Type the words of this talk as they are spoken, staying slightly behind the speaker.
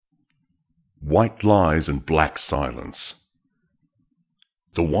White lies and black silence.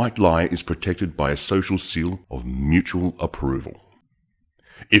 The white lie is protected by a social seal of mutual approval.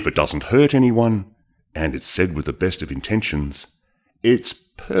 If it doesn't hurt anyone, and it's said with the best of intentions, it's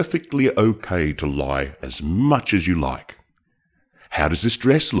perfectly okay to lie as much as you like. How does this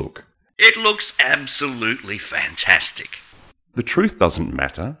dress look? It looks absolutely fantastic. The truth doesn't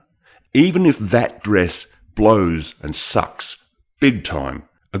matter. Even if that dress blows and sucks, big time,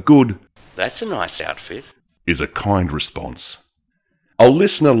 a good "That's a nice outfit" is a kind response. A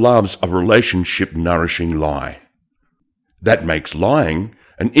listener loves a relationship-nourishing lie. That makes lying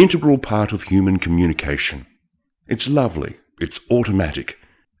an integral part of human communication. It's lovely. It's automatic.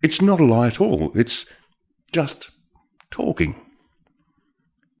 It's not a lie at all. It's just talking.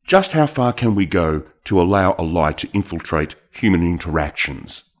 Just how far can we go to allow a lie to infiltrate human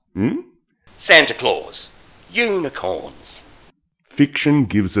interactions? Santa Claus. Unicorns. Fiction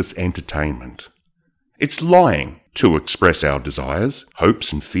gives us entertainment. It's lying to express our desires,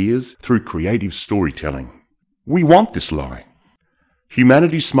 hopes and fears through creative storytelling. We want this lie.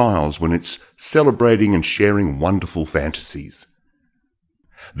 Humanity smiles when it's celebrating and sharing wonderful fantasies.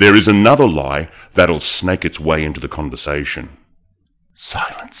 There is another lie that'll snake its way into the conversation.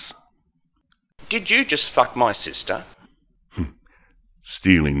 Silence. Did you just fuck my sister?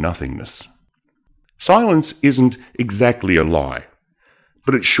 Stealing nothingness. Silence isn't exactly a lie,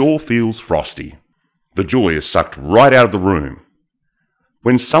 but it sure feels frosty. The joy is sucked right out of the room.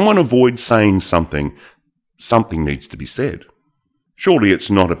 When someone avoids saying something, something needs to be said. Surely it's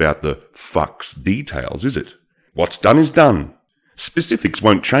not about the fuck's details, is it? What's done is done. Specifics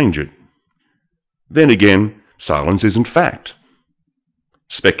won't change it. Then again, silence isn't fact.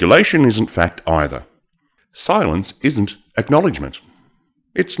 Speculation isn't fact either. Silence isn't acknowledgement.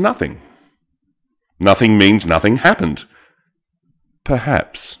 It's nothing. Nothing means nothing happened.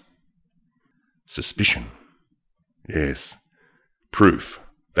 Perhaps. Suspicion. Yes. Proof.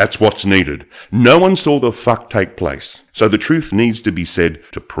 That's what's needed. No one saw the fuck take place, so the truth needs to be said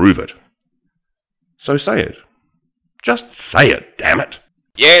to prove it. So say it. Just say it, damn it.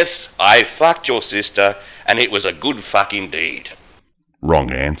 Yes, I fucked your sister, and it was a good fuck indeed.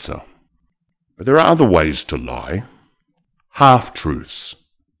 Wrong answer. But there are other ways to lie. Half-truths,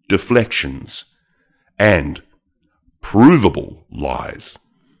 deflections, and provable lies.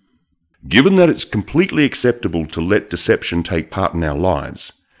 Given that it's completely acceptable to let deception take part in our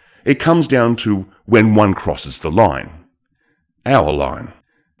lives, it comes down to when one crosses the line. Our line.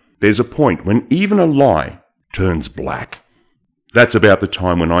 There's a point when even a lie turns black. That's about the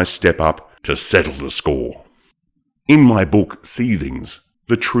time when I step up to settle the score. In my book, Seethings,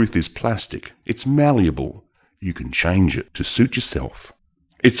 the truth is plastic. It's malleable. You can change it to suit yourself.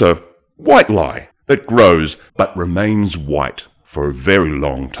 It's a white lie that grows but remains white for a very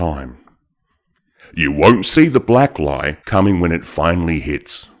long time. You won't see the black lie coming when it finally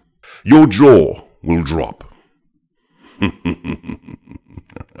hits. Your jaw will drop.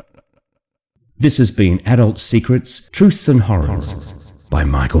 This has been Adult Secrets, Truths and Horrors by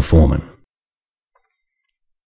Michael Foreman.